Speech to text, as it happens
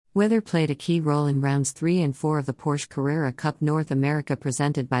Weather played a key role in rounds 3 and 4 of the Porsche Carrera Cup North America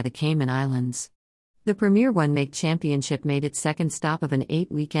presented by the Cayman Islands. The Premier One Make Championship made its second stop of an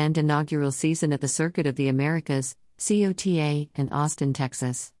 8-weekend inaugural season at the Circuit of the Americas, COTA, in Austin,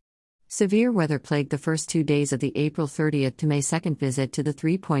 Texas. Severe weather plagued the first 2 days of the April 30 to May 2 visit to the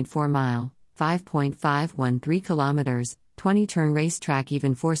 3.4-mile, 5.513 kilometers, 20-turn racetrack,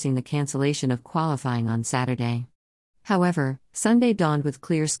 even forcing the cancellation of qualifying on Saturday. However, Sunday dawned with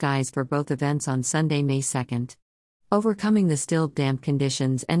clear skies for both events on Sunday, May 2. Overcoming the still damp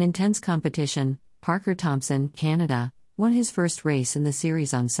conditions and intense competition, Parker Thompson, Canada, won his first race in the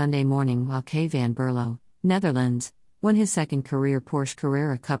series on Sunday morning, while Kay van Berlo, Netherlands, won his second career Porsche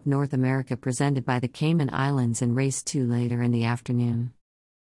Carrera Cup North America presented by the Cayman Islands in Race 2 later in the afternoon.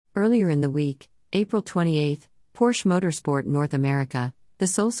 Earlier in the week, April 28, Porsche Motorsport North America, the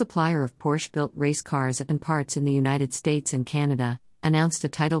sole supplier of Porsche-built race cars and parts in the United States and Canada, announced a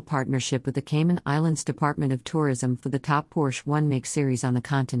title partnership with the Cayman Islands Department of Tourism for the top Porsche One Make series on the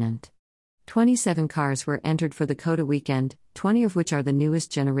continent. 27 cars were entered for the COTA weekend, 20 of which are the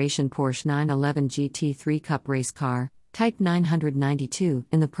newest generation Porsche 911 GT3 Cup race car, Type 992,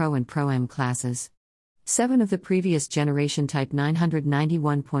 in the Pro and Pro-M classes. 7 of the previous generation Type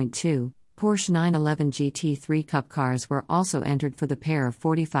 991.2, Porsche 911 GT3 Cup cars were also entered for the pair of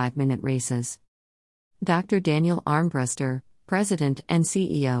 45-minute races. Dr. Daniel Armbruster, President and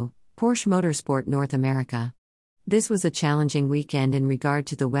CEO, Porsche Motorsport North America. This was a challenging weekend in regard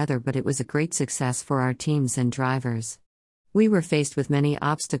to the weather, but it was a great success for our teams and drivers. We were faced with many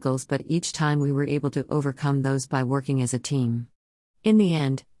obstacles, but each time we were able to overcome those by working as a team. In the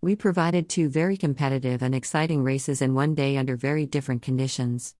end, we provided 2 very competitive and exciting races in one day under very different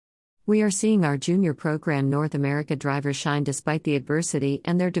conditions. We are seeing our junior program North America drivers shine despite the adversity,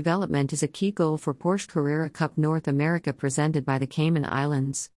 and their development is a key goal for Porsche Carrera Cup North America presented by the Cayman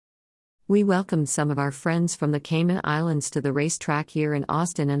Islands. We welcomed some of our friends from the Cayman Islands to the racetrack here in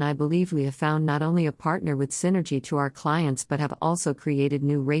Austin, and I believe we have found not only a partner with synergy to our clients but have also created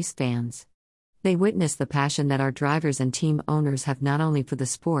new race fans. They witness the passion that our drivers and team owners have not only for the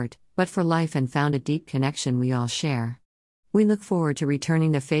sport, but for life, and found a deep connection we all share. We look forward to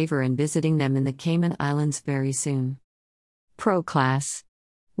returning the favor and visiting them in the Cayman Islands very soon. Pro Class.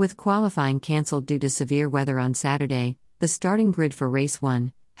 With qualifying cancelled due to severe weather on Saturday, the starting grid for Race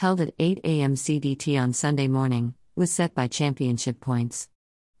 1, held at 8 a.m. CDT on Sunday morning, was set by championship points.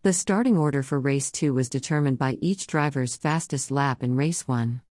 The starting order for Race 2 was determined by each driver's fastest lap in Race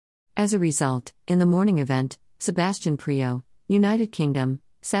 1. As a result, in the morning event, Sebastian Priaulx, United Kingdom,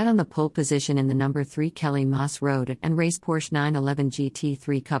 sat on the pole position in the number 3 Kelly Moss Road and race Porsche 911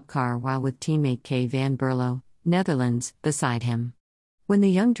 GT3 Cup car, while with teammate Kay van Berlo, Netherlands, beside him. When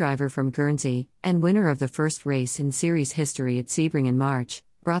the young driver from Guernsey, and winner of the first race in series history at Sebring in March,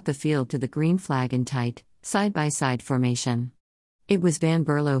 brought the field to the green flag in tight, side-by-side formation. It was van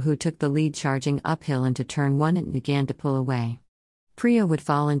Berlo who took the lead, charging uphill into turn 1 and began to pull away. Priaulx would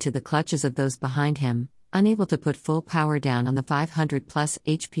fall into the clutches of those behind him, unable to put full power down on the 500-plus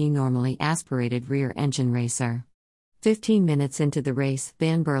HP normally aspirated rear-engine racer. 15 minutes into the race,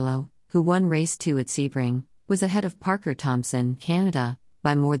 van Berlo, who won Race 2 at Sebring, was ahead of Parker Thompson, Canada,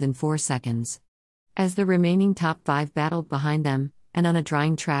 by more than 4 seconds. As the remaining top 5 battled behind them, and on a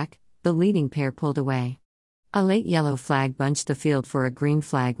drying track, the leading pair pulled away. A late yellow flag bunched the field for a green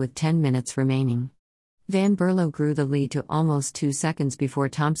flag with 10 minutes remaining. Van Berlo grew the lead to almost 2 seconds before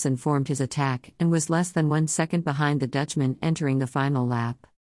Thompson formed his attack and was less than 1 second behind the Dutchman entering the final lap.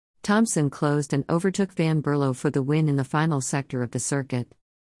 Thompson closed and overtook van Berlo for the win in the final sector of the circuit.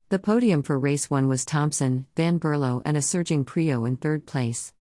 The podium for Race 1 was Thompson, van Berlo and a surging Priaulx in third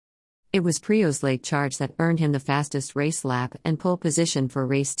place. It was Priaulx's late charge that earned him the fastest race lap and pole position for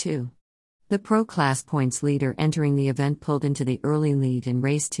Race 2. The Pro Class points leader entering the event pulled into the early lead in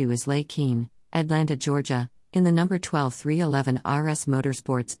Race 2 is Leigh Keane, Atlanta, Georgia, in the number 12 311 RS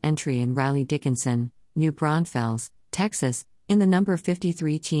Motorsports entry, and Riley Dickinson, New Braunfels, Texas, in the number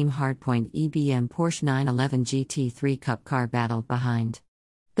 53 Team Hardpoint EBM Porsche 911 GT3 Cup car battled behind.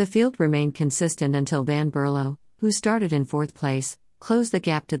 The field remained consistent until van Berlo, who started in 4th place, closed the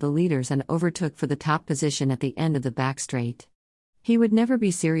gap to the leaders and overtook for the top position at the end of the back straight. He would never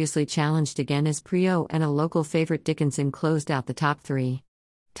be seriously challenged again as Priaulx and a local favorite Dickinson closed out the top 3.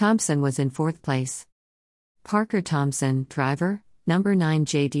 Thompson was in 4th place. Parker Thompson, driver, number 9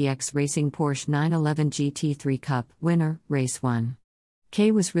 JDX Racing Porsche 911 GT3 Cup, winner, Race 1. Kay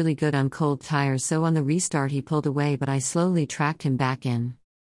was really good on cold tires, so on the restart he pulled away, but I slowly tracked him back in.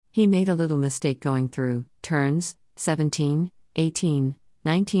 He made a little mistake going through turns 17, 18,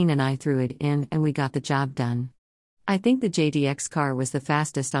 19, and I threw it in and we got the job done. I think the JDX car was the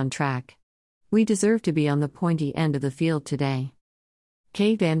fastest on track. We deserve to be on the pointy end of the field today.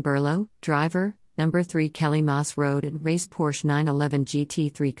 K. Van Berlo, driver, number 3 Kelly Moss Road and Race Porsche 911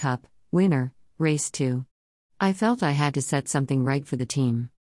 GT3 Cup, winner, race 2. I felt I had to set something right for the team.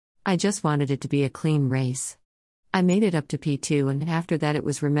 I just wanted it to be a clean race. I made it up to P2 and after that it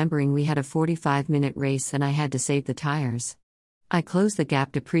was remembering we had a 45-minute race and I had to save the tires. I closed the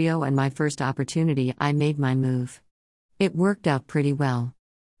gap to Prio and my first opportunity I made my move. It worked out pretty well.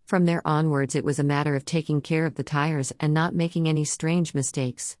 From there onwards it was a matter of taking care of the tires and not making any strange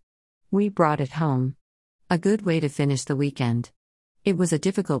mistakes. We brought it home. A good way to finish the weekend. It was a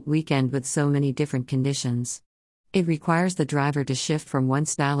difficult weekend with so many different conditions. It requires the driver to shift from one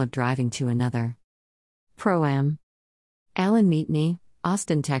style of driving to another. Pro-Am. Alan Meetney,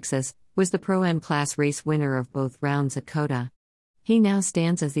 Austin, Texas, was the Pro-Am class race winner of both rounds at COTA. He now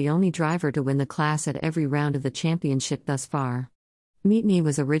stands as the only driver to win the class at every round of the championship thus far. Meetney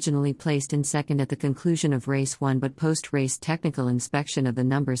was originally placed in second at the conclusion of race 1 but post-race technical inspection of the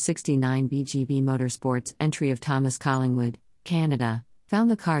number 69 BGB Motorsports entry of Thomas Collingwood, Canada, found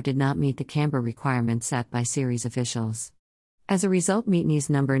the car did not meet the camber requirements set by series officials. As a result, Meetney's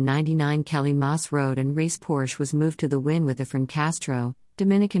number 99 Kelly Moss Road and Race Porsche was moved to the win with Efrain Castro,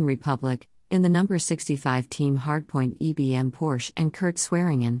 Dominican Republic, in the number 65 Team Hardpoint EBM Porsche and Kurt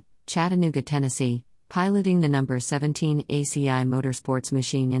Swearingen, Chattanooga, Tennessee, piloting the number 17 ACI Motorsports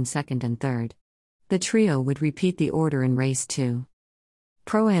machine in second and third. The trio would repeat the order in race 2.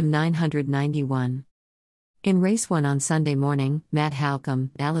 Pro-Am 991. In race 1 on Sunday morning, Matt Halcomb,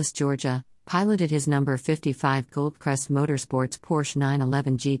 Dallas, Georgia, piloted his number 55 Goldcrest Motorsports Porsche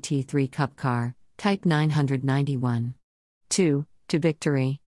 911 GT3 Cup car, Type 991. 2. To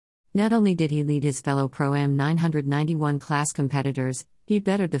victory. Not only did he lead his fellow Pro-Am 991 class competitors, he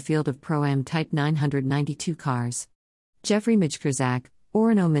bettered the field of Pro-Am Type 992 cars. Jeffrey Mijkerzak,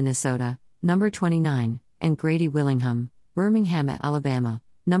 Orono, Minnesota, number 29, and Grady Willingham, Birmingham, Alabama,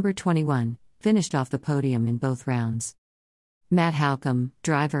 number 21, finished off the podium in both rounds. Matt Halcomb,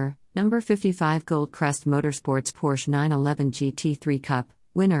 driver, number 55 Goldcrest Motorsports Porsche 911 GT3 Cup,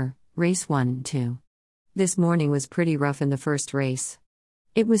 winner, race 1 and 2. This morning was pretty rough in the first race.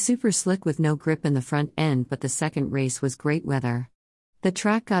 It was super slick with no grip in the front end, but the second race was great weather. The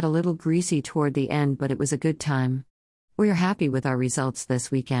track got a little greasy toward the end, but it was a good time. We're happy with our results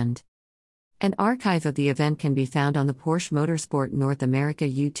this weekend. An archive of the event can be found on the Porsche Motorsport North America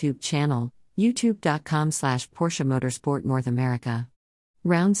YouTube channel, youtube.com/Porsche Motorsport North America.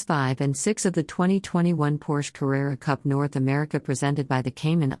 Rounds 5 and 6 of the 2021 Porsche Carrera Cup North America presented by the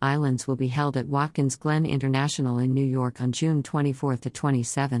Cayman Islands will be held at Watkins Glen International in New York on June 24 to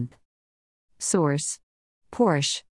 27. Source: Porsche.